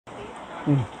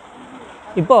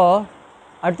இப்போது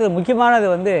அடுத்தது முக்கியமானது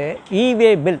வந்து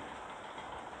இவே பில்.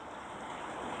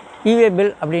 இவே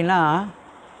பில் அப்படின்னா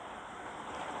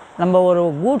நம்ம ஒரு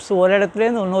கூட்ஸ் ஒரு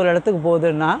இடத்துலேருந்து இன்னொரு இடத்துக்கு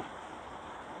போகுதுன்னா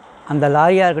அந்த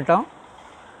லாரியாக இருக்கட்டும்,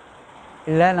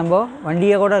 இல்லை நம்ம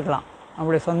வண்டியாக கூட இருக்கலாம்,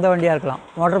 நம்மளுடைய சொந்த வண்டியாக இருக்கலாம்,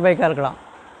 மோட்டர் பைக்காக இருக்கலாம்,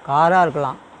 காராக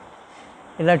இருக்கலாம்,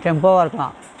 இல்லை டெம்போவாக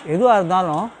இருக்கலாம், எதுவாக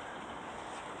இருந்தாலும்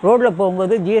ரோட்டில்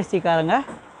போகும்போது ஜிஎஸ்டிக்காரங்க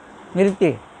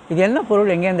நிறுத்தி இது என்ன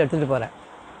பொருள் எங்கேருந்து எடுத்துகிட்டு போகிறேன்,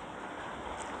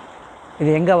 இது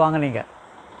எங்கே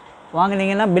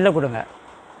வாங்கினீங்கன்னா பில்லை கொடுங்க,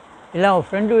 இல்லை உங்கள்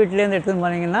ஃப்ரெண்டு வீட்டிலேருந்து எடுத்துகிட்டு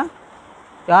போனீங்கன்னா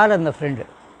யார் அந்த ஃப்ரெண்டு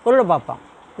பொருளை பார்ப்பான்,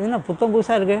 இது என்ன புத்தம்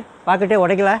புதுசாக இருக்குது, பாக்கெட்டே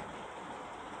உடைக்கல,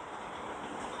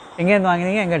 எங்கேருந்து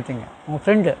வாங்கினீங்க, எங்கே எடுத்தீங்க,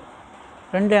 உங்கள்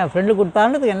என் ஃப்ரெண்டு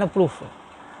கொடுத்தான்றதுக்கு என்ன ப்ரூஃப்,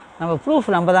 நம்ம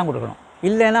ப்ரூஃப் நம்ம தான் கொடுக்கணும்.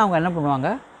 இல்லைன்னா அவங்க என்ன பண்ணுவாங்க,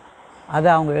 அதை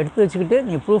அவங்க எடுத்து வச்சுக்கிட்டு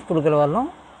நீங்கள் ப்ரூஃப் கொடுக்குற வரலும்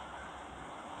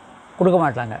கொடுக்க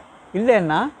மாட்டாங்க.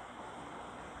 இல்லைன்னா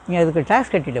நீங்கள் அதுக்கு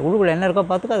டேக்ஸ் கட்டிட்டு உள்ளுக்குள்ளே என்ன இருக்கோ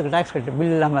பார்த்துட்டு அதுக்கு டேக்ஸ் கட்டி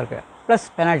பில் இல்லாமல் இருக்குது ப்ளஸ்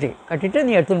பெனால்ட்டி கட்டிவிட்டு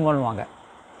நீங்கள் எடுத்துன்னு போடுவாங்க.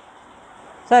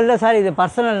 சார் இல்லை சார் இது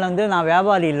பர்சனல் வந்து நான்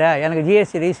வியாபாரி இல்லை, எனக்கு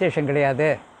ஜிஎஸ்டி ரிஜிஸ்ட்ரேஷன் கிடையாது,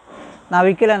 நான்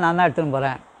விற்கல, நான் தான் எடுத்துன்னு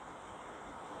போகிறேன்,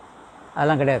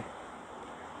 அதெல்லாம் கிடையாது.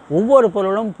 ஒவ்வொரு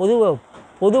பொருளும்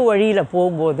பொது வழியில்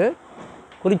போகும்போது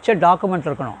குறித்த டாக்குமெண்ட்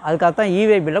இருக்கணும். அதுக்காகத்தான்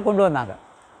இவே பில்லை கொண்டு வந்தாங்க.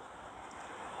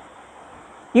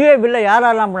 இவே பில்லை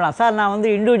யாரெல்லாம் பண்ணலாம், சார் நான் வந்து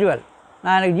இண்டிவிஜுவல்,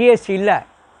 நான் எனக்கு ஜிஎஸ்டி இல்லை,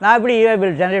 நான் எப்படி இவே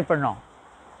பில் ஜென்ரேட் பண்ணோம்,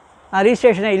 நான்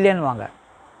ரிஜிஸ்ட்ரேஷனே இல்லைன்னு வாங்க.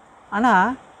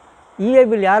 ஆனால் இவே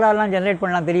பில் யாரெல்லாம் ஜென்ரேட்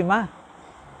பண்ணலாம் தெரியுமா?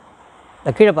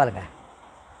 இந்த கீழே பாருங்கள்,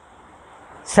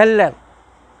 seller,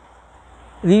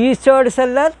 registered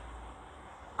seller,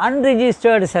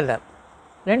 unregistered seller,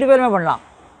 2 பேருமே பண்ணலாம்.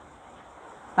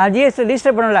 நான் ஜிஎஸ்டி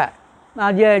ரிஜிஸ்டர் பண்ணலை,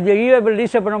 நான் இவே பில்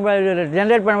ரிஜிஸ்டர் பண்ண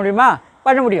ஜென்ரேட் பண்ண முடியுமா?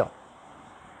 பண்ண முடியும்.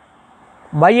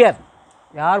 பையர்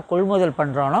யார் கொள்முதல்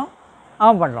பண்ணுறானோ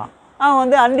அவன் பண்ணுறான். அவன்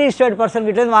வந்து அன்ரிஜிஸ்டர்டு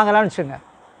பர்சன்கிட்டேருந்து வாங்கலாம்னு வச்சுங்க.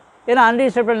 ஏன்னா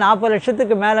அன்ரிஜிஸ்டர்ட் பண்ண 40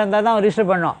 லட்சத்துக்கு மேலே இருந்தால் தான் அவன்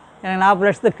ரிஜிஸ்டர் பண்ணோம். எனக்கு 40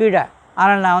 லட்சத்துக்கு கீழே,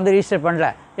 ஆனால் நான் வந்து ரிஜிஸ்டர் பண்ணல,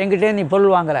 என்கிட்டே நீ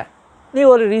பொருள் வாங்கலை, நீ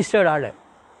ஒரு ரிஜிஸ்டர்டு ஆள்,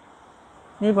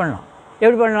 நீ பண்ணலாம்.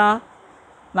 எப்படி பண்ணலாம்?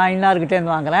 நான்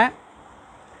இன்னார்கிட்டேருந்து வாங்குகிறேன்,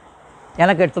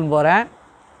 எனக்கு எடுத்துன்னு போகிறேன்,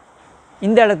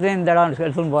 இந்த இடத்துலேருந்து இந்த இடம்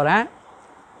எடுத்துன்னு போகிறேன்,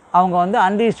 அவங்க வந்து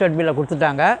அன்ரிஜிஸ்டர்ட் பில்லை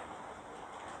கொடுத்துட்டாங்க,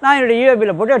 நான் என்னுடைய இவே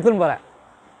பில்லை போட்டு எடுத்துன்னு போகிறேன்,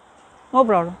 நோ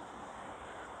ப்ராப்ளம்.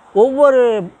 ஒவ்வொரு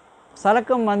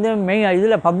சரக்கும் வந்து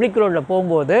இதில் பப்ளிக் ரோடில்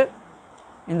போகும்போது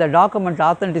இந்த டாக்குமெண்ட்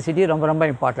ஆத்தென்டிசிட்டி ரொம்ப ரொம்ப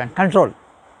இம்பார்ட்டன்ட், கண்ட்ரோல்.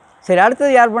 சரி,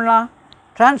 அடுத்தது யார் பண்ணலாம்?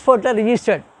 டிரான்ஸ்போர்ட்டர்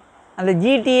ரிஜிஸ்டர்ட், அந்த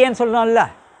ஜிடிஏன்னு சொல்கிறோம்ல,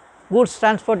 கூட்ஸ்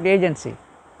டிரான்ஸ்போர்ட் ஏஜென்சி,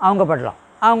 அவங்க பண்ணலாம்.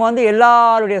 அவங்க வந்து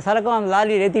எல்லாருடைய சரக்கும் அந்த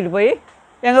லாரியில் ஏற்றிட்டு போய்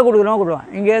எங்கே கொடுக்குறோம்,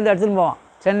 இங்கேருந்து எடுத்துன்னு போவான்,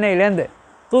 சென்னையிலேருந்து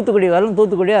தூத்துக்குடி வரும்,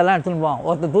 தூத்துக்குடி அதெல்லாம் எடுத்துன்னு போவான்.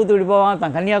 ஒருத்தன் தூத்துக்குடி போவான்,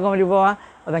 ஒருத்தன் கன்னியாகுமரி போவான்,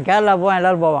 ஒருத்தன் கேரளா போவான்,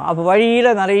 எல்லோரும் போவான். அப்போ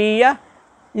வழியில் நிறையா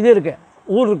இது இருக்குது,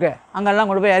 ஊர் இருக்குது, அங்கெல்லாம்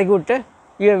கொண்டு போய் இறக்கி விட்டு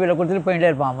இவே பில்லை கொடுத்துட்டு போயிட்டே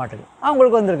இருப்பான் மாட்டுக்கு.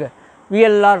 அவங்களுக்கு வந்திருக்கு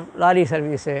விஎல்ஆர் லாரி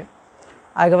சர்வீஸு,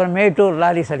 அதுக்கப்புறம் மேட்டூர்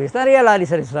லாரி சர்வீஸ், நிறையா லாரி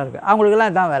சர்வீஸ்லாம் இருக்குது. அவங்களுக்கெல்லாம்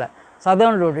இதுதான் வேலை.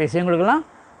 சதர்ன் ரோட்டரிஸ் இவங்களுக்கெல்லாம்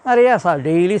நிறையா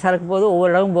டெய்லி சரக்கு போது,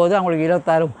 ஒவ்வொரு இடமும் போது, அவங்களுக்கு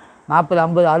 26, 40,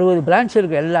 50, 60 பிரான்ச்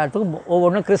இருக்குது. எல்லா இடத்துக்கும்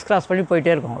ஒவ்வொன்றும் கிராஸ் பண்ணி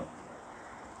போயிட்டே இருக்கும்.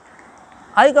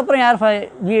 அதுக்கப்புறம் யார்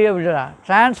ஜிஏ விடுறா?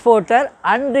 டிரான்ஸ்போர்ட்டர்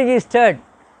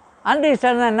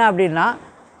அன்ரிஜிஸ்டர்ட்னா என்ன அப்படின்னா,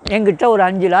 எங்கிட்ட ஒரு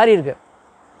 5 லாரி இருக்குது,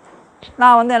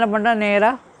 நான் வந்து என்ன பண்ணுறேன்,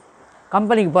 நேராக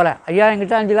கம்பெனிக்கு போகிறேன், ஐயா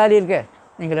எங்கிட்ட 5 லாரி இருக்குது,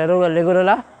 நீங்கள்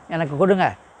ரெகுலராக எனக்கு கொடுங்க,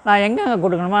 நான் எங்கெங்கே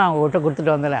கொடுக்கணுமோ நான் உங்கள்கிட்ட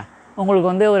கொடுத்துட்டு வந்துடுறேன், உங்களுக்கு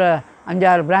வந்து ஒரு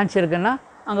 5-6 பிரான்ச் இருக்குன்னா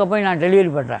அங்கே போய் நான்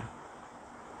டெலிவரி பண்ணுறேன்.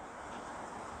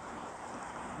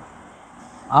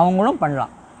 அவங்களும்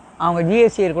பண்ணலாம். அவங்க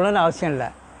ஜிஎஸ்டி இருக்கணும்னு அவசியம் இல்லை,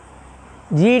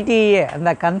 ஜிடிஏ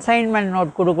அந்த கன்சைன்மெண்ட்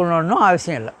நோட் கொடுக்கணுன்னு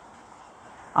அவசியம் இல்லை.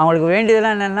 அவங்களுக்கு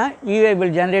வேண்டியதெல்லாம் என்னென்னா இவே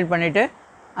பில் ஜென்ரேட் பண்ணிவிட்டு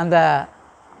அந்த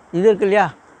இது இருக்கு இல்லையா,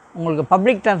 உங்களுக்கு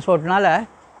பப்ளிக் டிரான்ஸ்போர்ட்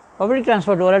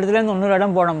ஒரு இடத்துலேருந்து இன்னொரு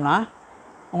இடம் போனோம்னா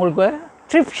உங்களுக்கு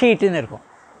ட்ரிப் ஷீட்டுன்னு இருக்கும்.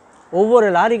 ஒவ்வொரு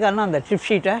லாரிக்காரனும் அந்த ட்ரிப்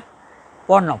ஷீட்டை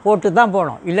போட்டு தான்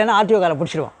போகணும், இல்லைன்னா ஆர்டிஓக்காரை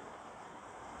பிடிச்சிடுவான்.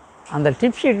 அந்த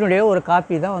ட்ரிப் ஷீட்டினுடைய ஒரு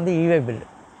காப்பி தான் வந்து இவே பில்.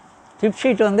 ட்ரிப்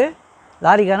ஷீட் வந்து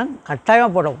லாரிக்காரன்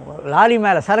கட்டாயமாக போடும். லாரி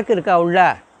மேலே சரக்கு இருக்கா உள்ள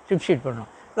ட்ரிப் ஷீட் பண்ணணும்.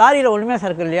 லாரியில் ஒன்றுமே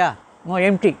சரக்கு இல்லையா,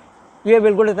 எம்டி, இவே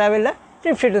பில் கூட தேவையில்லை,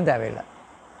 ட்ரிப் ஷீட்டும் தேவையில்லை.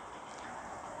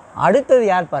 அடுத்தது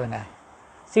யார் பாருங்கள்,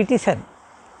 சிட்டிசன்.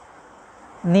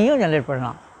 நீயும் ஜென்ரேட்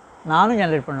பண்ணலாம், நானும்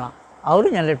ஜென்ரேட் பண்ணலாம்,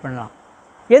 அவரும் ஜென்ரேட் பண்ணலாம்.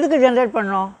 எதுக்கு ஜென்ரேட்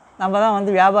பண்ணோம், நம்ம தான்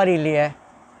வந்து வியாபாரி இல்லையே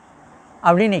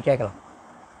அப்படின்னு நீ கேட்கலாம்.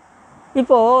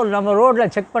 இப்போது நம்ம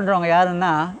ரோட்டில் செக் பண்ணுறவங்க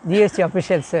யாருன்னா ஜிஎஸ்டி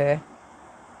அஃபிஷியல்ஸு,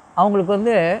 அவங்களுக்கு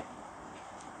வந்து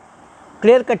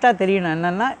கிளியர் கட்டாக தெரியணும்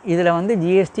என்னென்னா, இதில் வந்து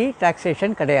ஜிஎஸ்டி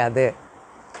டாக்ஸேஷன் கிடையாது,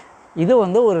 இது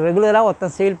வந்து ஒரு ரெகுலராக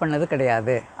ஒருத்தன் சேல் பண்ணது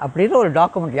கிடையாது அப்படின்ற ஒரு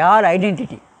டாக்குமெண்ட், யார்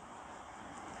ஐடென்டிட்டி.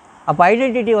 அப்போ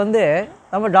ஐடென்டிட்டி வந்து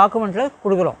நம்ம டாக்குமெண்ட்டில்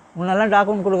கொடுக்குறோம். முன்னெல்லாம்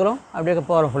டாக்குமெண்ட் கொடுக்குறோம், அப்படியே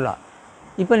போகிறோம் ஃபுல்லாக.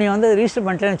 இப்போ நீ வந்து ரிஜிஸ்டர்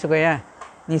பண்ணிட்டேன்னு வச்சுக்கோயேன்,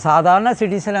 நீ சாதாரண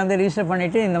சிட்டிஸில் வந்து ரிஜிஸ்டர்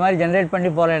பண்ணிவிட்டு இந்த மாதிரி ஜென்ரேட் பண்ணி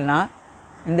போகிறேன்னா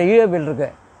இந்த யூஏ பில்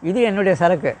இருக்குது, இது என்னுடைய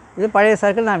சரக்கு, இது பழைய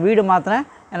சரக்கு, நான் வீடு மாற்றினேன்,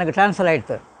 எனக்கு ட்ரான்ஸ்ஃபர்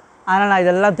ஆகிடுது, அதனால் நான்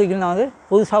இதெல்லாம் தூக்கி நான் வந்து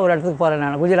புதுசாக ஒரு இடத்துக்கு போகிறேன்,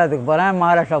 நான் குஜராத்துக்கு போகிறேன்,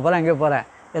 மகாராஷ்டிரா போகிறேன், எங்கே போகிறேன்,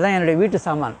 இதெல்லாம் என்னுடைய வீட்டு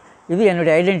சாமான், இது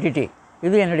என்னுடைய ஐடென்டிட்டி,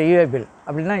 இது என்னுடைய யூஏ பில்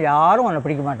அப்படின்னா யாரும் உன்னை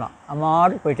பிடிக்க மாட்டோம்,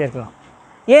 அம்மாடு போயிட்டே இருக்கலாம்.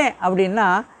 ஏன் அப்படின்னா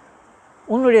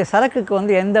உன்னுடைய சரக்குக்கு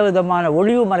வந்து எந்த விதமான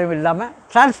ஒளிவு மறைவு இல்லாமல்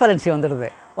டிரான்ஸ்பரன்சி வந்துடுது.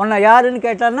 உன்னை யாருன்னு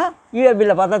கேட்டான்னா யூஏ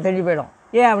பில்லை பார்த்தா தெரிஞ்சு போயிடும்.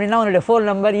 ஏன் அப்படின்னா உன்னுடைய ஃபோன்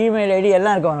நம்பர், இமெயில் ஐடி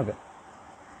எல்லாம் இருக்குது உனக்கு.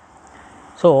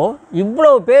 ஸோ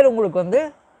இவ்வளோ பேர் உங்களுக்கு வந்து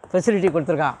ஃபெசிலிட்டி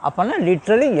கொடுத்துருக்கான். அப்போனா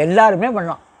லிட்ரலி எல்லாருமே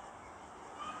பண்ணலாம்.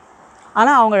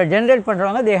 ஆனால் அவங்கள ஜென்ரேட்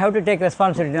பண்ணுறவங்க they have to take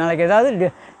responsibility. நாளைக்கு ஏதாவது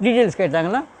டீட்டெயில்ஸ்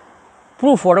கேட்டாங்கன்னா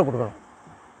ப்ரூஃபோடு கொடுக்கணும்.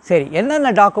 சரி,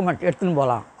 என்னென்ன டாக்குமெண்ட் எடுத்துன்னு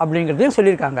போகலாம் அப்படிங்கிறதையும்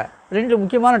சொல்லியிருக்காங்க. 2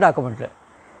 முக்கியமான டாக்குமெண்ட்டு.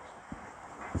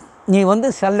 நீ வந்து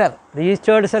செல்லர்,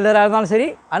 ரிஜிஸ்டர்டு செல்லராக இருந்தாலும் சரி,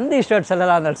 அன்ரிஜிஸ்டர்டு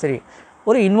செல்லராக இருந்தாலும் சரி,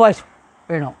 ஒரு இன்வாய்ஸ்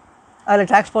வேணும். அதில்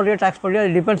டேக்ஸ் போடுறியோ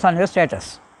அது depends on your status.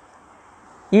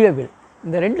 UA bill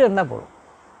இந்த 2 இருந்தால் போதும்.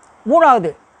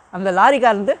 3வது, அந்த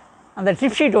லாரிக்காரந்து அந்த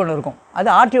ட்ரிப் ஷீட் ஒன்று இருக்கும், அது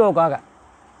ஆர்டிஓக்காக.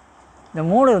 இந்த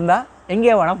 3 இருந்தால்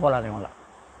எங்கேயே வேணால் போகலாம் இவங்கள.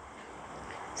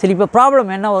 சரி, இப்போ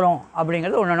ப்ராப்ளம் என்ன வரும்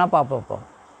அப்படிங்கிறது ஒன்று ஒன்றா பார்ப்போம்.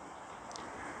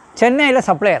 சென்னையில்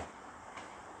சப்ளையர்,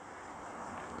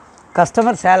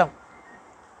 கஸ்டமர் சேலம்,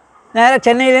 நேராக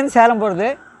சென்னையிலேருந்து சேலம் போகிறது.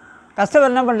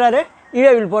 கஸ்டமர் என்ன பண்ணுறாரு,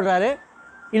 யூஏ பில் போடுறாரு,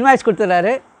 இன்வாய்ஸ்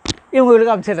கொடுத்துட்றாரு,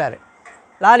 இவங்களுக்கு அனுப்பிச்சிடுறாரு.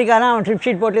 லாரிக்காரன் அவன் ட்ரிப்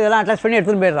ஷீட் போட்டு இதெல்லாம் அட்டாச் பண்ணி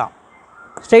எடுத்துகிட்டு போயிடுறான்.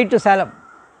 Straight to Salem,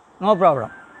 no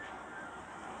problem.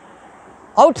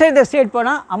 Out side the state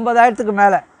போனால் 50,000க்கு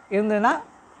மேலே இருந்ததுன்னா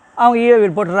அவங்க யூஏ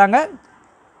பில் போட்டுடுறாங்க.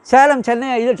 சேலம், சென்னை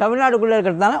இது தமிழ்நாடுக்குள்ளே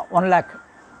இருக்கிறதுனால 1 lakh.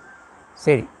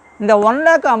 சரி, இந்த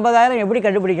 1,50,000 எப்படி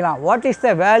கண்டுபிடிக்கலாம்? What is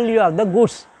the value of the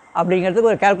goods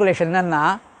அப்படிங்கிறதுக்கு ஒரு கேல்குலேஷன். என்னென்னா,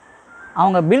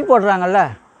 அவங்க பில் போடுறாங்கல்ல,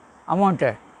 அமௌண்ட்டு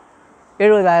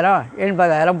 70,000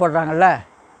 80,000 போடுறாங்கல்ல,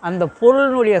 அந்த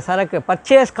பொருளினுடைய சரக்கு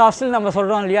பர்ச்சேஸ் காஸ்ட்டுன்னு நம்ம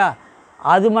சொல்கிறோம் இல்லையா,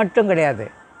 அது மட்டும் கிடையாது.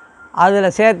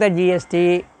 அதில் சேர்த்த ஜிஎஸ்டி,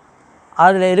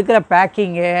 அதில் இருக்கிற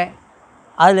பேக்கிங்கு,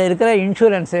 அதில் இருக்கிற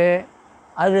இன்சூரன்ஸு,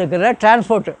 அதில் இருக்கிற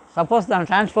டிரான்ஸ்போர்ட்டு. சப்போஸ் நான்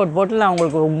டிரான்ஸ்போர்ட் போட்டு நான்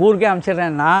உங்களுக்கு உங்கள் ஊருக்கே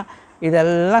அனுப்பிச்சிட்றேன்னா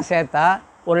இதெல்லாம் சேர்த்தா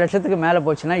 1 லட்சத்துக்கு மேலே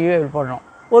போச்சுன்னா யூஏ பில் போடணும்.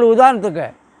 ஒரு உதாரணத்துக்கு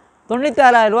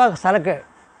 96,000 ரூபா சரக்கு,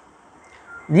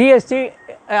 ஜிஎஸ்டி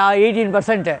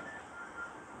 18%,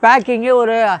 பேக்கிங்கு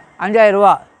ஒரு 5,000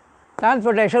 ரூபா,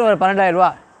 டிரான்ஸ்போர்ட்டேஷன் ஒரு 12,000 ரூபா,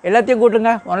 எல்லாத்தையும்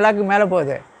கூட்டுங்க 1 lakh மேலே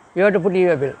போகுது. You have to put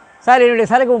UA bill. Sir என்னுடைய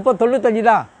சரக்கு 95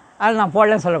 தான், அதனால் நான்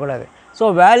போடலன்னு சொல்லக்கூடாது. So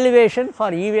valuation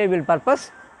for UA bill purpose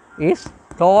is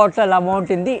total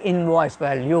amount in the invoice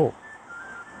value.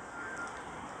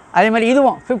 அதே மாதிரி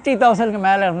இதுவும் 50,000க்கு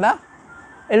மேலே இருந்தால்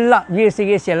எல்லாம்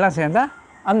ஜிஎஸ்டி எல்லாம் சேர்ந்தால்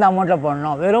அந்த அமௌண்ட்டில்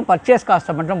போடணும். வெறும் பர்ச்சேஸ்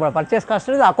காஸ்ட்டை மட்டும் போட, பர்ச்சேஸ்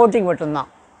காஸ்ட்டு இது அக்கௌண்டிங் மட்டும்தான்.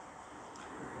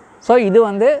 ஸோ இது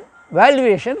வந்து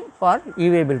valuation for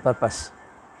UA bill purpose.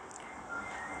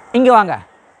 இங்கே வாங்க,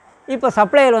 இப்போ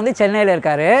சப்ளையர் வந்து சென்னையில்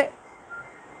இருக்கார்,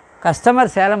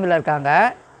 கஸ்டமர் சேலமில் இருக்காங்க.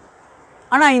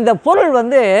 ஆனால் இந்த பொருள்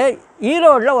வந்து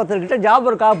ஈரோடில் ஒருத்தர்கிட்ட ஜாப்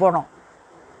ஒர்க்காக போனோம்.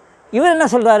 இவர் என்ன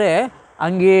சொல்கிறாரு,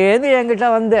 அங்கேருந்து என்கிட்ட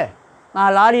வந்து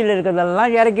நான் லாரியில்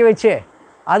இருக்கிறதெல்லாம் இறக்கி வச்சு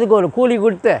அதுக்கு ஒரு கூலி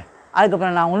கொடுத்து,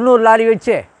 அதுக்கப்புறம் நான் 300 லாரி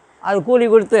வச்சு அது கூலி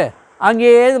கொடுத்து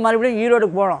அங்கேயே மறுபடியும்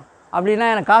ஈரோடுக்கு போனோம் அப்படின்னா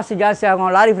எனக்கு காசு ஜாஸ்தி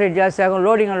ஆகும், லாரி ஃப்ரைட் ஜாஸ்தி ஆகும்,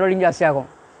 லோடிங் ஜாஸ்தி ஆகும்.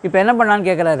 இப்போ என்ன பண்ணான்னு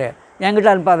கேட்குறாரு, என்கிட்ட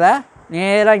அனுப்பாத,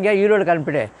 நேராக இங்கே ஈரோடுக்கு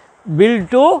அனுப்பிடு, bill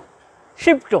to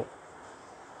ship to.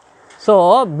 So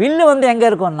bill வந்து எங்கே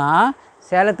இருக்கும்னா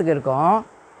சேலத்துக்கு இருக்கும்,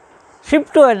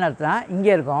 ஷிப் டு என்னன்னா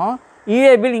இங்கே இருக்கும்,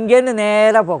 யூஏ பில் இங்கேருந்து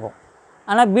நேராக போகும்.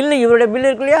 ஆனால் பில்லு இவருடைய பில்லு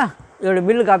இருக்கு இல்லையா, இதோடைய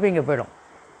பில்லு காப்பி இங்கே போயிடும்.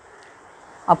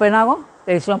 அப்போ என்னாகும்,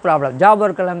 there is no problem. Job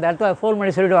ஒர்க்கில் அந்த இடத்துல ஃபோன்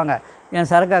பண்ணி சொல்லிவிடுவாங்க, என்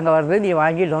சரக்கு அங்கே வருது, நீ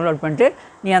வாங்கி டவுன்லோட் பண்ணிட்டு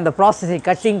நீ அந்த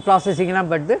ப்ராசஸிங்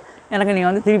ப்ராசஸிங்லாம் பண்ணிட்டு எனக்கு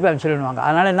நீங்கள் வந்து திருப்பி அனுப்பிச்சிடுவாங்க.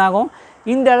 அதனால் என்னாகும்,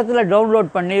 இந்த இடத்துல டவுன்லோட்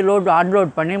பண்ணி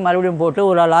அன்லோட் பண்ணி மறுபடியும் போட்டு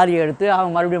ஒரு லாரி எடுத்து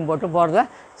அவங்க மறுபடியும் போட்டு போகிறத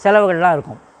செலவுகள்லாம்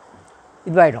இருக்கும்,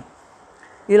 இதுவாகிடும்.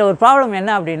 இதில் ஒரு ப்ராப்ளம்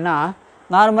என்ன அப்படின்னா,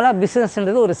 நார்மலாக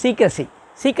பிஸ்னஸ்ன்றது ஒரு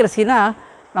சீக்ரஸினா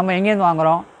நம்ம எங்கேருந்து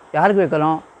வாங்குகிறோம், யாருக்கு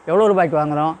வைக்கிறோம், எவ்வளோ ரூபாய்க்கு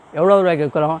வாங்குகிறோம், எவ்வளோ ரூபாய்க்கு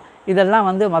விற்கிறோம், இதெல்லாம்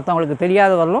வந்து மற்றவங்களுக்கு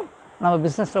தெரியாத வரலும் நம்ம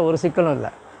பிஸ்னஸில் ஒரு சிக்கலும்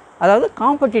இல்லை. அதாவது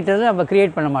காம்படிட்டரை நம்ம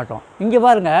க்ரியேட் பண்ண மாட்டோம். இங்கே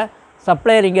பாருங்கள்,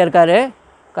 சப்ளையர் இங்கே இருக்கார்,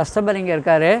 கஸ்டமர் இங்கே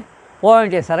இருக்கார், போக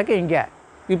வேண்டிய சரக்கு இங்கே.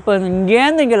 இப்போ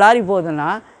இங்கேருந்து இங்கே லாரி போகுதுன்னா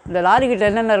இந்த லாரிக்கிட்ட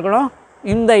என்னென்ன இருக்கணும்,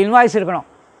 இந்த இன்வாய்ஸ் இருக்கணும்.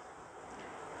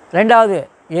 ரெண்டாவது,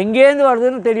 எங்கேருந்து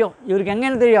வருதுன்னு தெரியும், இவருக்கு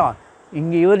எங்கேன்னு தெரியும்,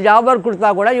 இங்கே இவர் ஜாப் ஒர்க் கொடுத்தா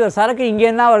கூட இவர் சரக்கு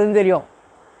இங்கேருந்து தான் வருதுன்னு தெரியும்,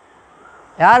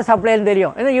 யார் சப்ளைன்னு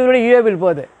தெரியும், ஏன்னா இவருடைய யூஏ பில்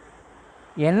போகுது,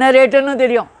 என்ன ரேட்டுன்னு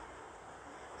தெரியும்.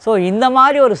 ஸோ இந்த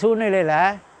மாதிரி ஒரு சூழ்நிலையில்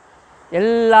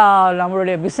எல்லா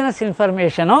நம்மளுடைய பிஸ்னஸ்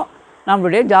இன்ஃபர்மேஷனும்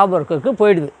நம்மளுடைய ஜாப் ஒர்க்குக்கு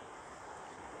போயிடுது.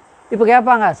 இப்போ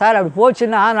கேட்பாங்க, சார் அப்படி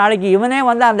போச்சுன்னா நாளைக்கு இவனே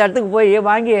வந்து அந்த இடத்துக்கு போய்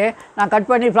வாங்கி நான் கட்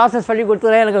பண்ணி ப்ராசஸ் பண்ணி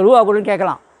கொடுத்துறேன், எனக்கு ரூபா கொடுன்னு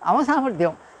கேட்கலாம். அவன்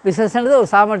சாமர்த்தியம். பிஸ்னஸ்ன்றது ஒரு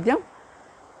சாமர்த்தியம்,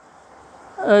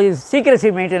 சீக்ரெசி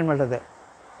மெயின்டைன் பண்ணுறது.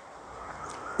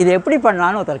 இது எப்படி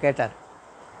பண்ணலான்னு ஒருத்தர் கேட்டார்.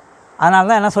 அதனால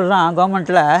தான் என்ன சொல்கிறான்,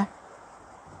 கவர்மெண்ட்டில்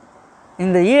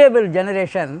இந்த இவேபிள்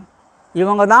ஜெனரேஷன்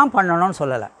இவங்க தான் பண்ணணும்னு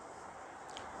சொல்லலை.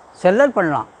 செல்லர்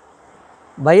பண்ணலாம்,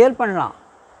 பையர் பண்ணலாம்,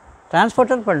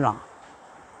 டிரான்ஸ்போர்ட்டர் பண்ணலாம்,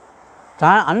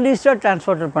 அன்ரிஜிஸ்டர்ட்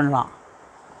டிரான்ஸ்போர்ட்டர் பண்ணலாம்,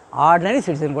 ஆர்டினரி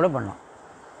சிட்டிசன் கூட பண்ணலாம்,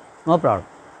 நோ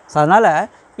ப்ராப்ளம். ஸோ அதனால்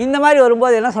இந்த மாதிரி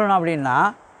வரும்போது என்ன சொல்லணும் அப்படின்னா,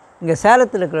 இங்கே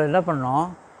சேலத்தில் இருக்கிற என்ன பண்ணோம்,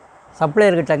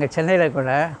 சப்ளையர்கிட்ட அங்கே சென்னையில்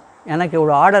இருக்கிற எனக்கு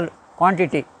இவ்வளோ ஆர்டர்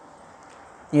குவான்டிட்டி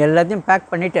நீ எல்லாத்தையும்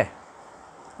பேக் பண்ணிவிட்டு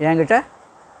என்கிட்ட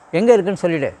எங்கே இருக்குதுன்னு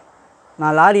சொல்லிவிடு,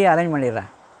 நான் லாரியை அரேஞ்ச் பண்ணிடுறேன்.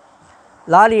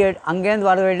 லாரி அங்கேருந்து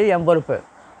வர வேண்டியது என் பொறுப்பு.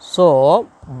 ஸோ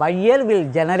பையர் வில்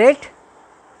ஜெனரேட்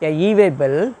எ இவே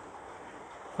bill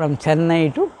from Chennai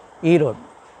to Erode.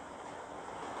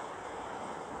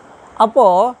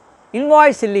 அப்போது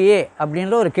இன்வாய்ஸ் இல்லையே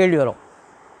அப்படின்ற ஒரு கேள்வி வரும்.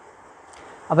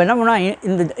 அப்போ என்ன பண்ணால்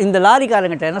இந்த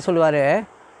லாரிக்காரங்கிட்ட என்ன சொல்லுவார்,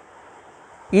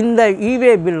 இந்த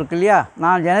இவே பில் இருக்கு இல்லையா,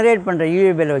 நான் ஜெனரேட் பண்ணுற இவே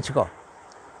பில்லை வச்சுக்கோ,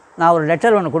 நான் ஒரு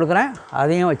லெட்டர் ஒன்று கொடுக்குறேன்,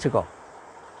 அதையும் வச்சுக்கோ.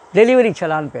 டெலிவரி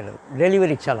சலான்னு பேர்,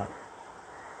 டெலிவரி சலான்.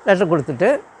 லெட்டர் கொடுத்துட்டு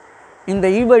இந்த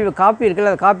இவே காப்பி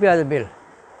இருக்குல்ல, அந்த காப்பி ஆஃப் த பில்,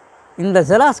 இந்த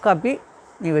ஜெராக்ஸ் காப்பி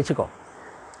நீ வச்சுக்கோ.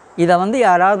 இதை வந்து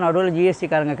யாராவது நடுவில்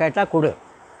ஜிஎஸ்டிக்காரங்க கேட்டால் கொடு,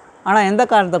 ஆனால் எந்த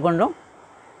காரணத்தை கொண்டும்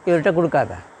இவர்கிட்ட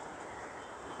கொடுக்காத.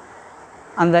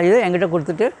 அந்த இதை என்கிட்ட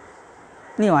கொடுத்துட்டு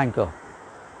நீ வாங்கிக்கோ,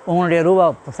 உன்னுடைய ரூபா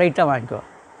சைட்டாக வாங்கிக்கோ.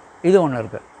 இது ஒன்று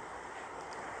இருக்குது.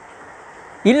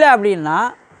 இல்லை அப்படின்னா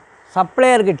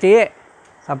சப்ளையர்கிட்டயே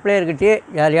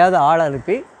யாரையாவது ஆளை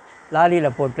அனுப்பி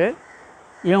லாரியில் போட்டு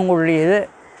இவங்களுடைய இது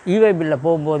இவே பில்லில்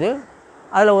போகும்போது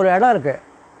அதில் ஒரு இடம் இருக்குது,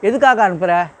 எதுக்காக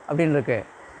அனுப்புகிற அப்படின்னு இருக்கு.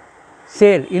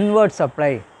 Sale, inward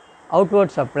supply,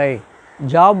 outward supply,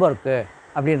 job work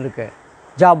அப்படின்னு இருக்கு.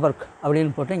 ஜாப் ஒர்க்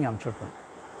அப்படின்னு போட்டு இங்கே அனுப்பிச்சுட்ருக்கோம்.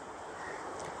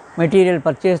 Material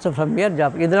purchased from year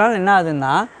job. இதனால் என்ன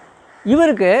ஆகுதுன்னா,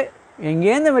 இவருக்கு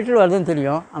எங்கேருந்து மெட்டீரியல் வருதுன்னு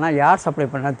தெரியும், ஆனால் யார் சப்ளை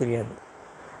பண்ணால் தெரியாது.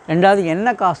 ரெண்டாவது என்ன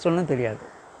காஸ்ட்டுன்னு தெரியாது.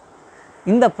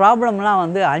 இந்த ப்ராப்ளம்லாம்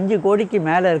வந்து 5 கோடிக்கு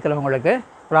மேலே இருக்கிறவங்களுக்கு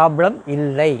ப்ராப்ளம்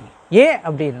இல்லை. ஏன்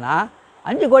அப்படின்னா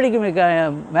 5 கோடிக்கு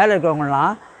மேலே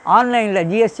இருக்கிறவங்களாம் ஆன்லைனில்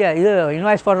ஜிஎஸ்டி இது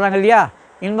இன்வாய்ஸ் போடுறாங்க இல்லையா,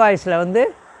 இன்வாய்ஸில் வந்து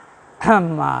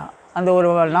அந்த ஒரு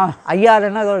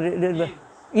 5000ன்னா ஒரு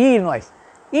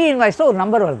இன்வாய்ஸில் ஒரு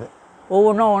நம்பர் வருது,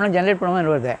 ஒவ்வொன்றும் ஜென்ரேட்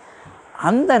பண்ணும்போது வருது.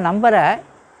 அந்த நம்பரை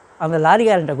அந்த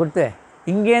லாரிக்காரன்ட்ட கொடுத்து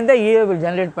இங்கேருந்தே இவேபிள்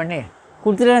ஜென்ரேட் பண்ணி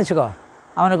கொடுத்துட்டேன்னு வச்சுக்கோ,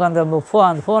 அவனுக்கு அந்த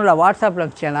ஃபோனில் வாட்ஸ்அப்பில்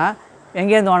வச்சேன்னா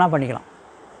எங்கேருந்து வேணால் பண்ணிக்கலாம்.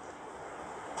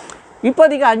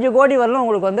 இப்போதைக்கு 5 கோடி வரலும்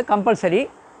உங்களுக்கு வந்து கம்பல்சரி,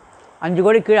 5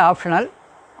 கோடி கீழே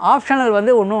ஆப்ஷனல்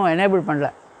வந்து ஒன்றும் எனேபிள் பண்ணல.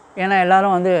 ஏன்னா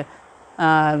எல்லோரும் வந்து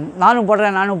நானும்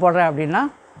போடுறேன் அப்படின்னா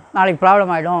நாளைக்கு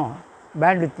ப்ராப்ளம் ஆகிடும்,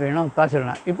 பேண்ட்வித் வேணும்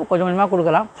காசுனா. இப்போ கொஞ்சம் கொஞ்சமாக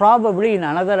கொடுக்கலாம். Probably in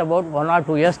another about 1 or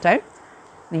 2 years time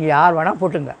நீங்கள் யார் வேணால்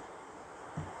போட்டுங்க,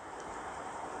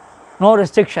 நோ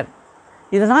ரெஸ்ட்ரிக்ஷன்.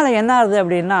 இதனால் என்ன ஆகுது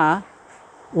அப்படின்னா,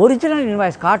 ஒரிஜினல்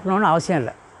இன்வாய்ஸ் காட்டணுன்னு அவசியம்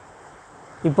இல்லை.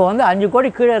 இப்போ வந்து 5 கோடி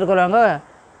கீழே இருக்கிறவங்க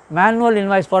மேனுவல்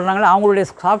இன்வாய்ஸ் போடுறாங்களே, அவங்களுடைய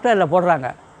சாஃப்ட்வேரில் போடுறாங்க.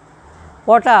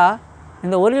 போட்டால்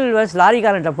இந்த ஒரிஜினல் இன்வாய்ஸ்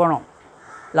லாரிக்காரன்ட்ட போகணும்.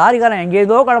 லாரிக்காரன்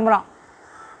எங்கேருந்தோ கிளம்புறான்.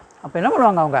 அப்போ என்ன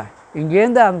பண்ணுவாங்க, அவங்க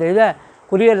இங்கேருந்து அந்த இதை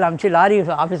குரியரில் அனுப்பிச்சி, லாரி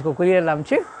ஆஃபீஸ்க்கு குரியரில்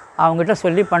அனுப்பிச்சி அவங்ககிட்ட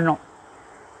சொல்லி பண்ணோம்.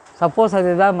 சப்போஸ் அது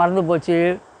எதாவது மறந்து போச்சு,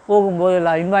 போகும்போது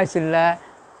இன்வாய்ஸ் இல்லை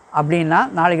அப்படின்னா,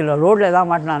 நாளைக்கு ரோட்டில் எதாவது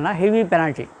மாட்டினான்னா ஹெவி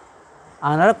பெனால்ட்டி.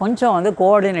 அதனால் கொஞ்சம் வந்து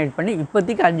கோஆர்டினேட் பண்ணி,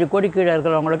 இப்போதைக்கு 5 கோடி கீழே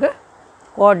இருக்கிறவங்களுக்கு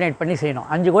கோஆர்டினேட் பண்ணி செய்யணும்.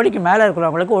 5 கோடிக்கு மேலே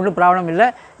இருக்கிறவங்களுக்கு ஒன்றும் ப்ராப்ளம் இல்லை.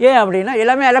 ஏன் அப்படின்னா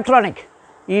எல்லாமே எலக்ட்ரானிக்.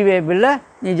 இவே பில்லை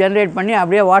நீ ஜென்ரேட் பண்ணி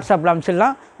அப்படியே வாட்ஸ்அப்பில்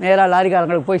அனுப்பிச்சிடலாம், நேராக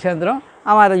லாரிக்காரங்களுக்கு போய் சேர்ந்துடும்,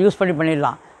 அவன் அதை யூஸ்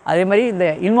பண்ணிடலாம். அதே மாதிரி இந்த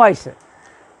இன்வாய்ஸு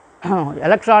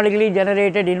எலக்ட்ரானிக்கலி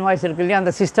ஜெனரேட்டட் இன்வாய்ஸ் இருக்கு இல்லையா,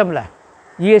 அந்த சிஸ்டமில்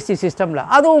ஜிஎஸ்டி சிஸ்டமில்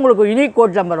அதுவும் உங்களுக்கு யூனிக்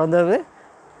கோட் நம்பர் வந்தது,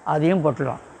 அதையும்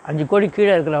போட்டுடலாம். 5 கோடி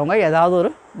கீழே இருக்கிறவங்க ஏதாவது ஒரு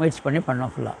முயற்சி பண்ணி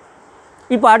பண்ணோம் ஃபுல்லாக.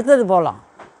 இப்போ அடுத்தது போகலாம்.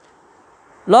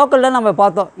 லோக்கலில் நம்ம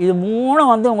பார்த்தோம், இது 3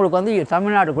 வந்து உங்களுக்கு வந்து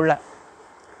தமிழ்நாட்டுக்குள்ளே.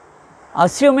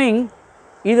 அஸ்யூமிங்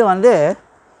இது வந்து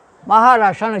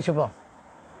மகாராஷ்டிரான்னு வச்சுப்போம்.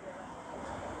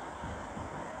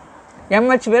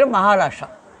 எம்ஹெச் பேர் மகாராஷ்டிரா,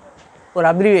 ஒரு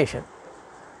அப்ரிவேஷன்.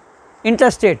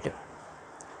 இன்டர்ஸ்டேட்டு.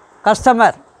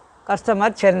 கஸ்டமர்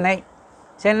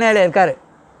சென்னையில் இருக்கார்.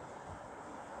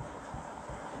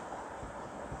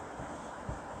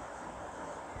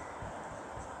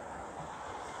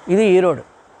 இது ஈரோடு.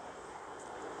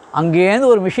 அங்கேருந்து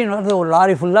ஒரு மிஷின் வருது, ஒரு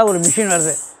லாரி ஃபுல்லாக ஒரு மிஷின்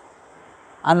வருது.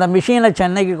 அந்த மிஷினை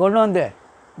சென்னைக்கு கொண்டு வந்து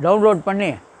டவுன்லோட்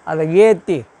பண்ணி அதை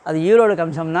ஏற்றி அது ஈரோடு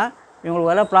கமிச்சோம்னா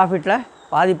இவங்களுக்கு வர ப்ராஃபிட்டில்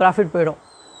பாதி ப்ராஃபிட் போயிடும்.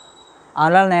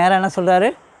 அதனால் நேராக என்ன சொல்கிறாரு,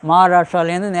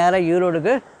 மகாராஷ்டிராலேருந்து நேராக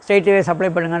ஈரோடுக்கு ஸ்ட்ரெயிட்வே சப்ளை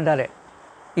பண்ணுங்கன்றாரு.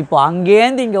 இப்போ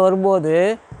அங்கேருந்து இங்கே வரும்போது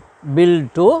பில்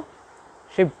டு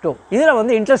ஷிப் டு, இதில்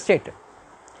வந்து இன்ட்ரெஸ்ட் ரேட்டு.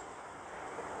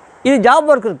 இது ஜாப்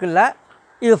ஒர்க் இருக்குல்ல,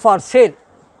 இது ஃபார் சேல்.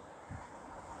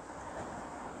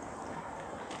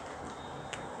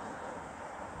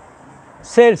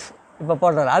 சேல்ஸ் இப்போ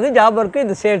போடுறாரு, அது ஜாப் ஒர்க்கு,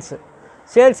 இது சேல்ஸு.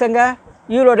 சேல்ஸ் எங்கே?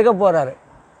 ஈரோடுக்கு போகிறாரு.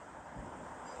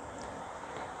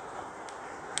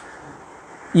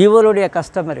 இவருடைய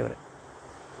கஸ்டமர் இவர்.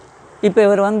 இப்போ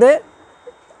இவர் வந்து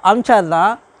அமிச்சார்னா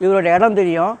இவருடைய இடம்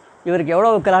தெரியும், இவருக்கு எவ்வளோ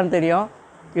விற்கலான்னு தெரியும்,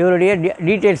 இவருடைய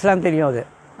டீட்டெயில்ஸ்லாம் தெரியும். அது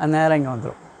அந்த நேரம் இங்கே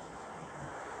வந்துடும்.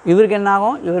 இவருக்கு என்ன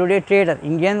ஆகும்? இவருடைய ட்ரேடர்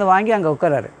இங்கேருந்து வாங்கி அங்கே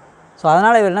உட்காராரு. ஸோ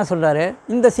அதனால் இவர் என்ன சொல்கிறாரு,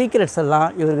 இந்த சீக்ரெட்ஸ் எல்லாம்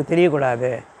இவருக்கு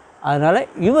தெரியக்கூடாது. அதனால்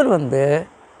இவர் வந்து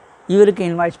இவருக்கு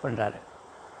இன்வாய்ஸ் பண்ணுறாரு.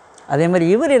 அதே மாதிரி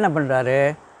இவர் என்ன பண்ணுறாரு,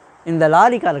 இந்த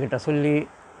லாரிக்காரர்கிட்ட சொல்லி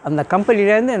அந்த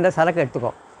கம்பெனிலேருந்து இந்த சரக்கு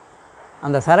எடுத்துக்கோ,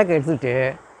 அந்த சரக்கு எடுத்துகிட்டு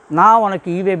நான் உனக்கு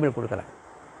ஈவே பில் கொடுக்குறேன்,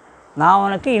 நான்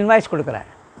உனக்கு இன்வாய்ஸ் கொடுக்குறேன்.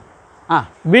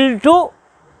 Bill to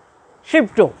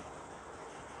ship to,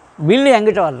 bill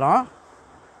எங்கிட்ட வரணும்,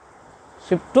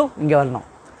 ஷிப் டு இங்கே வரணும்.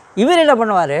 இவர் என்ன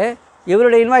பண்ணுவார்,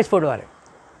 இவருடைய இன்வாய்ஸ் போடுவார்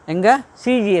எங்கே?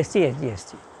 CGST,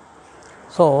 SGST.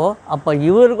 ஸோ அப்போ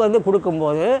இவருக்கு வந்து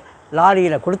கொடுக்கும்போது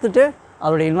லாரியில் கொடுத்துட்டு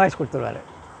அவருடைய இன்வாய்ஸ் கொடுத்துருவார்.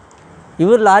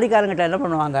 இவர் லாரிக்காரங்கிட்ட என்ன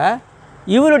பண்ணுவாங்க,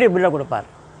 இவருடைய பில்லை கொடுப்பார்.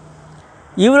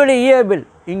 இவருடைய இஏ பில்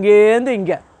இங்கேருந்து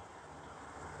இங்கே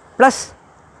ப்ளஸ்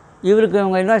இவருக்கு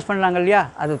இவங்க இன்வாய்ஸ் பண்ணுறாங்க இல்லையா,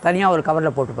 அது தனியாக ஒரு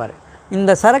கவரில் போட்டுப்பார்.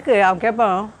 இந்த சரக்கு அவன்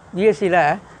கேட்பான் ஜிஎஸ்டியில்,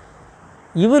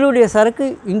 இவருடைய சரக்கு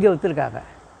இங்கே விற்றுருக்காங்க,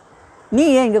 நீ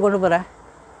ஏன் இங்கே கொண்டு போகிற?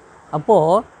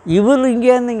 அப்போது இவர்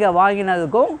இங்கேருந்து இங்கே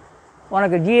வாங்கினதுக்கும்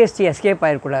உனக்கு ஜிஎஸ்டி எஸ்கேப்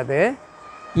ஆகிடக்கூடாது,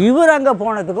 இவர் அங்கே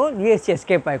போனதுக்கும் ஜிஎஸ்டி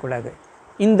எஸ்கேப் ஆகிடக்கூடாது.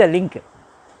 இந்த லிங்க்கு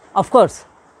அஃப்கோர்ஸ்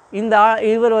இந்த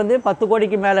இவர் வந்து 10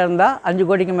 கோடிக்கு மேலே இருந்தால், 5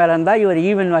 கோடிக்கு மேலே இருந்தால் இவர்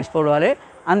இன்வாய்ஸ் போடுவார்.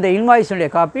 அந்த இன்வாய்ஸுடைய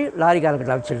காப்பி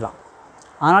லாரிக்காரர்கிட்ட வச்சிடலாம்.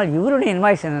 ஆனால் இவருடைய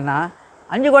இன்வாய்ஸ் என்னென்னா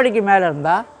 5 கோடிக்கு மேலே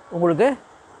இருந்தால் உங்களுக்கு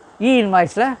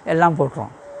இன்வாய்ஸில் எல்லாம்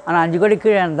போட்டுரும். ஆனால் 5 கோடி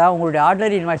கீழே இருந்தால் உங்களுடைய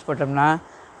ஆர்டினரி இன்வாய்ஸ் போட்டோம்னா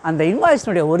அந்த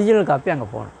இன்வாய்ஸினுடைய ஒரிஜினல் காப்பி அங்கே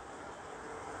போகணும்.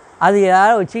 அது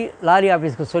யாரை வச்சு லாரி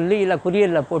ஆஃபீஸ்க்கு சொல்லி இல்லை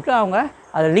குரியரில் போட்டு அவங்க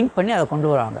அதை லிங்க் பண்ணி அதை கொண்டு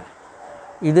வராங்க.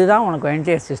 இதுதான் உனக்கு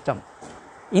என்டையர் சிஸ்டம்.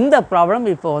 இந்த ப்ராப்ளம்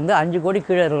இப்போ வந்து 5 கோடி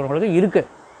கீழே இருக்கிறவங்களுக்கு இருக்குது.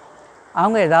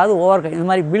 அவங்க ஏதாவது இது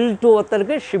மாதிரி பில் டு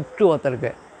ஒருத்தருக்கு, ஷிப் டு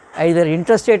ஒருத்தருக்கு, இதர்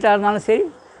இன்ட்ரெஸ்ட் ரேட்டாக இருந்தாலும் சரி.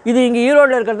 இது இங்கே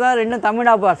ஈரோடில் இருக்கிறதா ரெண்டும்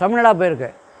தமிழ்நாடாக போயிருக்கு.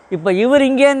 இப்போ இவர்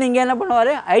இங்கேருந்து இங்கே என்ன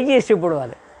பண்ணுவார், ஐஜிஎஸ்டி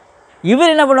போடுவார்.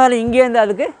 இவர் என்ன பண்ணுவார், இங்கேருந்து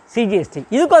அதுக்கு சிஜிஎஸ்டி.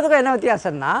 அதுக்கும் என்ன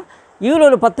வித்தியாசம்னா, இவர்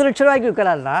ஒரு 10 லட்ச ரூபாய்க்கு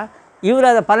விற்கிறாருன்னா இவர்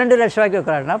அதை 12 லட்ச ரூபாய்க்கு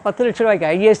விற்கிறாருன்னா 10 லட்ச ரூபாய்க்கு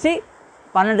ஐஜிஎஸ்டி,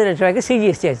 12 லட்ச ரூபாய்க்கு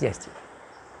சிஜிஎஸ்டி, எஸ்ஜிஎஸ்டி.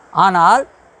 ஆனால்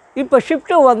இப்போ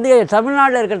ஷிஃப்ட்டு வந்து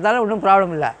தமிழ்நாட்டில் இருக்கிறதால ஒன்றும்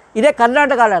ப்ராப்ளம் இல்லை. இதே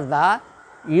கர்நாடகாவில் இருந்தால்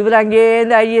இவர்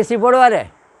அங்கேருந்து ஐஜிஎஸ்டி போடுவார்,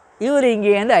 இவர்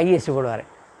இங்கேருந்து ஐஜிஎஸ்டி போடுவார்.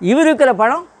 இவர் இருக்கிற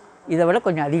பணம் இதை விட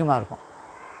கொஞ்சம் அதிகமாக இருக்கும்.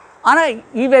 ஆனால்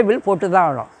இவே பில் போட்டு தான்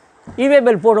ஆகணும். இவே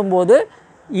பில் போடும்போது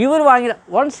இவர்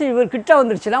ஒன்ஸ் இவர் கிட்ட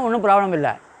வந்துருச்சுன்னா ஒன்றும் ப்ராப்ளம்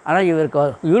இல்லை. ஆனால்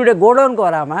இவருடைய கோடவுனுக்கு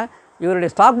வராமல், இவருடைய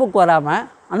ஸ்டாக் புக் வராமல்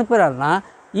அனுப்புகிறாருன்னா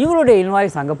இவருடைய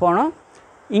இன்வாய்ஸ் அங்கே போகணும்.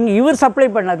 இங்கே இவர் சப்ளை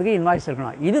பண்ணதுக்கு இன்வாய்ஸ்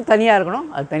இருக்கணும். இது தனியாக இருக்கணும்,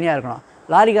 அது தனியாக இருக்கணும்.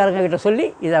 லாரிக்காரங்க கிட்ட சொல்லி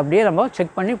இதை அப்படியே நம்ம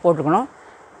செக் பண்ணி போட்டுக்கணும்.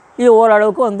 இது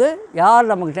ஓரளவுக்கு வந்து யார்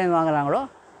நம்மக்கிட்டேருந்து வாங்குகிறாங்களோ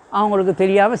அவங்களுக்கு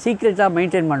தெரியாமல் சீக்ரெட்டாக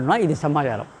மெயின்டைன் பண்ணணும். இது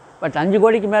சமாச்சாரம். பட் 5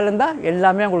 கோடிக்கு மேலே இருந்தால்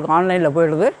எல்லாமே உங்களுக்கு ஆன்லைனில்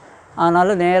போயிடுது.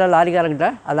 அதனால் நேராக லாரிக்காரங்கிட்ட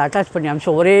அதை அட்டாச்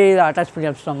பண்ணி ஒரே இதை அட்டாச் பண்ணி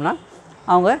அனுப்பிச்சிட்டோம்னா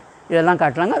அவங்க இதெல்லாம்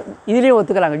காட்டுறாங்க. இதுலேயும்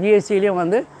ஒத்துக்கிறாங்க. ஜிஎஸ்டிலையும்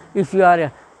வந்து if you are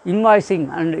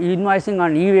invoicing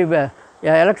on இவே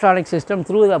electronic system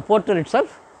through the portal it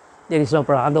self there is no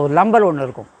problem. அந்த ஒரு நம்பர் ஒன்று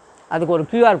இருக்கும், அதுக்கு ஒரு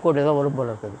QR கோடு ஏதோ வரும் போல்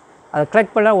இருக்குது. அதை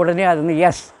கலெக்ட் பண்ணால் உடனே அது வந்து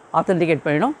எஸ் ஆத்தென்டிகேட்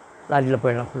பண்ணிடும், லாரியில்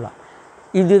போயிடும் ஃபுல்லாக.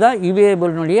 இதுதான்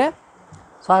இவேபிள்னுடைய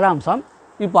சாராம்சம்.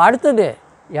 இப்போ அடுத்தது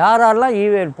யாரெல்லாம்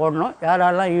இவேபிள் போடணும்,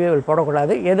 யாரெல்லாம் இவேபிள்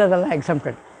போடக்கூடாது, எதெல்லாம்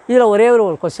எக்ஸம்ப்டட். இதில் ஒரே ஒரு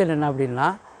கொஸ்டின் என்ன அப்படின்னா,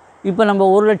 இப்போ நம்ம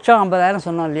 1,50,000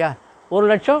 சொன்னோம் இல்லையா, 1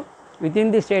 லட்சம்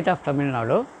within the state of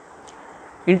Tamil Nadu,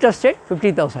 interest rate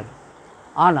 50,000.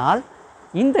 ஆனால்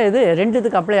இந்த இது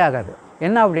ரெண்டுத்துக்கு அப்ளை ஆகாது.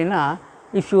 என்ன அப்படின்னா,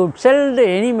 if you celled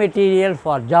any material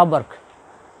for job work,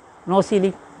 no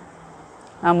ceiling.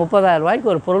 நான் 30,000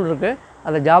 ரூபாய்க்கு ஒரு பொருள் இருக்குது,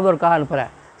 அதை ஜாப் ஒர்க்காக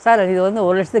அனுப்புகிறேன் சார், இது வந்து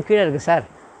 1 லட்சத்துக்கு கீழே இருக்குது சார்,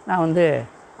 நான் வந்து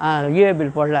இவே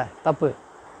பில் போடல, தப்பு.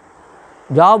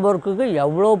 ஜாப் ஒர்க்குக்கு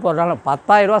எவ்வளோ போடுறாலும்,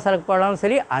 10,000 ரூபா சரக்கு போடலாலும்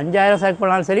சரி, 5,000 சரக்கு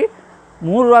போடலாலும் சரி,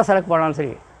 100 ரூபா சரக்கு போடலாலும்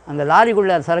சரி, அந்த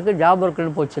லாரிக்குள்ள சரக்கு ஜாப்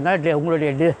ஒர்க்குன்னு போச்சுன்னா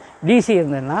உங்களுடைய டிசி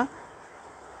இருந்ததுன்னா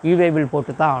இவே பில்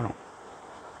போட்டு தான் ஆகணும்.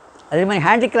 அதே மாதிரி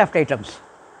ஹேண்டிகிராஃப்ட் ஐட்டம்ஸ்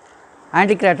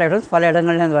பல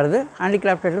இடங்கள்லேருந்து வருது.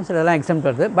 ஹேண்டிகிராஃப்ட் ஐட்டம்ஸ் இதெல்லாம் எக்ஸம்ட்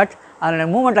வருது. பட் அதனுடைய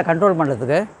மூமெண்ட்டை கண்ட்ரோல்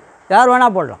பண்ணுறதுக்கு யார்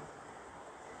வேணால் போடலாம்,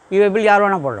 இவே பில் யார்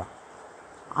வேணால் போடலாம்.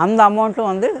 அந்த அமௌண்ட்டும்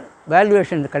வந்து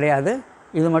வேல்யூவேஷன் கிடையாது,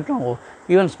 இது மட்டும்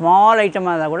ஈவன் ஸ்மால்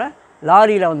ஐட்டமாக இருந்தால் கூட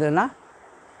லாரியில் வந்ததுன்னா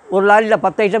ஒரு லாரியில்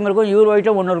 10 ஐட்டம் இருக்கும், 20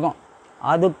 ஐட்டம் ஒன்று இருக்கும்,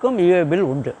 அதுக்கும் இவே பில்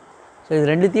உண்டு. ஸோ இது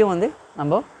ரெண்டுத்தையும் வந்து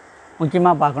நம்ம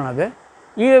முக்கியமாக பார்க்கணும். அது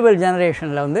இவே பில்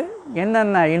ஜெனரேஷனில் வந்து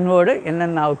என்னென்ன இன்வேர்டு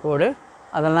என்னென்ன அவுட்வேர்டு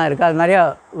அதெல்லாம் இருக்குது. அது நிறையா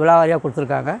விலாவாரியாக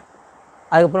கொடுத்துருக்காங்க.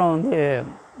 அதுக்கப்புறம் வந்து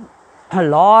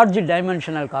லார்ஜ்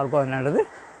டைமென்ஷனல் கார்கோ என்னன்றது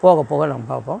போக போக நம்ம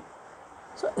பார்ப்போம்.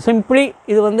 ஸோ சிம்பிளி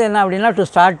இது வந்து என்ன அப்படின்னா டு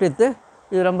ஸ்டார்ட் வித்து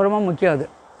இது ரொம்ப ரொம்ப முக்கியம். அது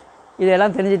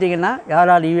இதெல்லாம் தெரிஞ்சிட்டிங்கன்னா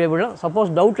யாரால் இவே பில்லும் சப்போஸ்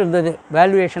டவுட் இருந்தது,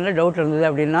 வேல்யூவேஷனில் டவுட் இருந்தது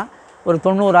அப்படின்னா ஒரு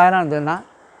 90,000 இருந்ததுன்னா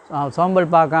சோம்பல்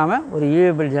பார்க்காம ஒரு இவே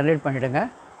பில் ஜென்ரேட் பண்ணிவிடுங்க.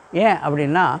 ஏன்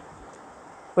அப்படின்னா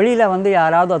வெளியில் வந்து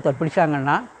யாராவது ஒருத்தர்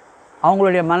பிடிச்சாங்கன்னா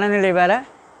அவங்களுடைய மனநிலை வேறு,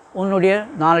 உன்னுடைய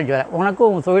நாலேஜ் வேறு. உனக்கும்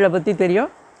உங்கள் தொழிலை பற்றி தெரியும்,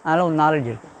 அதனால் உன் நாலேஜ்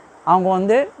இருக்குது. அவங்க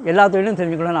வந்து எல்லா தொழிலும்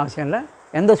தெரிஞ்சுக்கணும்னு அவசியம் இல்லை,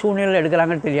 எந்த சூழ்நிலையில்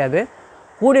எடுக்கிறாங்கன்னு தெரியாது.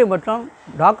 கூடிய மட்டும்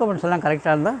டாக்குமெண்ட்ஸ் எல்லாம்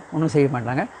கரெக்டாக இருந்தால் ஒன்றும் செய்ய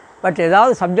மாட்டாங்க. பட்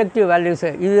ஏதாவது சப்ஜெக்டிவ் வேல்யூஸு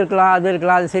இது இருக்கலாம் அது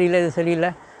இருக்கலாம், அது சரியில்லை இது சரியில்லை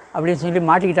அப்படின்னு சொல்லி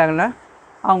மாட்டிக்கிட்டாங்கன்னா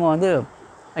அவங்க வந்து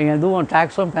எதுவும்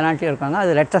டேக்ஸும் பெனால்ட்டியும் இருக்காங்க,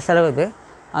 அது ரெட்ட செலவுது.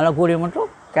 அதில் கூடிய மட்டும்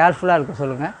கேர்ஃபுல்லாக இருக்க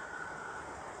சொல்லுங்கள்.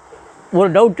 ஒரு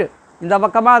டவுட்டு இந்த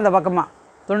பக்கமாக அந்த பக்கமாக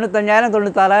 95,000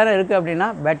 96,000 இருக்குது அப்படின்னா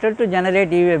பெட்டர் டு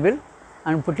ஜெனரேட் இவே bill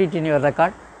and put it in your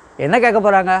record. என்ன கேட்க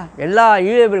போகிறாங்க, எல்லா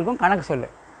இவே பில்லுக்கும் கணக்கு சொல்லு.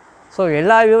 ஸோ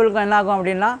எல்லா இவே பில்லுக்கும் என்ன ஆகும்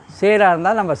அப்படின்னா சேராக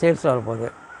இருந்தால் நம்ம சேல்ஸில் வரப்போகுது,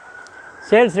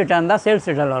 சேல்ஸ் ரிட்டர்ன் இருந்தால் சேல்ஸ்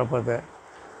ரிட்டர்ன் வரப்போகுது.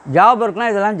 ஜாப்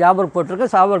ஒர்க்னால் இதெல்லாம் ஜாப் ஒர்க் போட்டிருக்கு,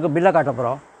 ஜாப் ஒர்க்கு பில்லை காட்ட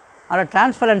போகிறோம். அதில்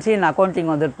டிரான்ஸ்பரன்சி இன் அக்கௌண்டிங்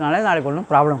வந்துட்டனாலே நாளைக்கு ஒன்றும்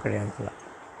ப்ராப்ளம் கிடையாது.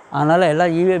 அதனால்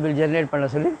எல்லாம் இவே பில் ஜென்ரேட் பண்ண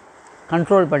சொல்லி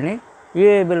கண்ட்ரோல் பண்ணி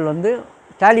இவே பில் வந்து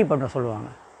டேலி பண்ண சொல்லுவாங்க.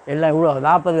 எல்லாம் இவ்வளோ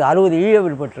 40 60 இவே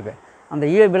பில் போட்டிருக்கு. அந்த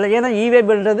இவே பில்லை ஏன்னா இவே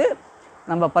பில்ன்றது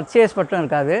நம்ம பர்ச்சேஸ் மட்டும்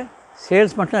இருக்காது,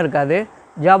 சேல்ஸ் மட்டும் இருக்காது,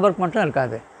 ஜாப் ஒர்க் மட்டும்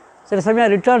இருக்காது. சில சமயம்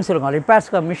ரிட்டர்ன்ஸ் இருக்கும்.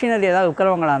 ரிப்பேர்ஸ்க்கு மிஷினரி ஏதாவது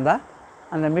விற்கிறவங்களாக இருந்தால்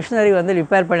அந்த மிஷினரி வந்து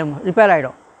ரிப்பேர்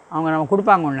ஆகிடும். அவங்க நம்ம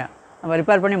கொடுப்பாங்க ஒன்று, நம்ம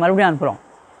ரிப்பேர் பண்ணி மறுபடியும் அனுப்புகிறோம்,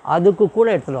 அதுக்கு கூட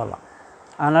எடுத்துகிட்டு வரலாம்.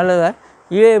 அதனால்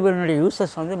இவே பில்லுடைய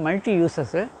யூசஸ் வந்து மல்டி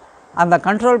யூசஸ்ஸு. அந்த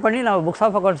கண்ட்ரோல் பண்ணி நம்ம புக்ஸ்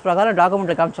ஆஃப் அக்கௌண்ட்ஸ் பிரகாரம்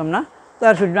டாக்குமெண்ட்டை காமிச்சோம்னா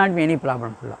there should not be any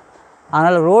problem ஃபுல்லாக.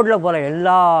 அதனால் ரோட்டில் போகிற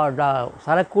எல்லா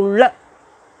சரக்குள்ள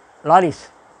லாரிஸ்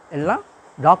எல்லாம்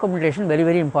டாக்குமெண்டேஷன் வெரி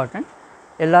வெரி இம்பார்ட்டன்ட்.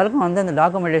 எல்லாருக்கும் வந்து அந்த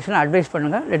டாக்குமெண்டேஷனை அட்வைஸ்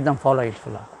பண்ணுங்கள், லெட் தம் ஃபாலோ இட்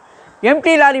ஃபுல்லாக.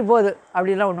 எம்டி லாரி போகுது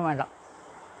அப்படின்லாம் ஒன்றும் வேண்டாம்,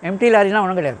 எம்டி லாரிலாம்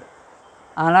ஒன்றும் கிடையாது.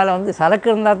 அதனால் வந்து சரக்கு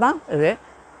இருந்தால் தான் இது.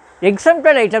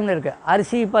 எக்ஸம்ப்டட் ஐட்டம்னு இருக்குது,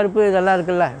 அரிசி பருப்பு இதெல்லாம்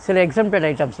இருக்குல்ல, சில எக்ஸம்ப்டட்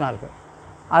ஐட்டம்ஸ்லாம் இருக்குது.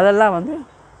 அதெல்லாம் வந்து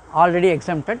ஆல்ரெடி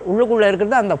எக்ஸம்ப்டட். உள்ளுக்குள்ளே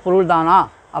இருக்கிறது அந்த பொருள் தானா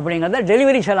அப்படிங்கிறத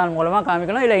டெலிவரி செலான் மூலமாக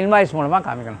காமிக்கணும், இல்லை இன்வாய்ஸ் மூலமாக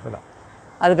காமிக்கணும் ஃபுல்லாக.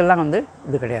 அதுக்கெல்லாம் வந்து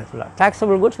இது கிடையாது ஃபுல்லாக.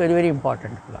 Taxable goods very very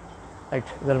important ஃபுல்லாக.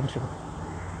 ரைட், இதெல்லாம் முடிச்சுக்கணும்.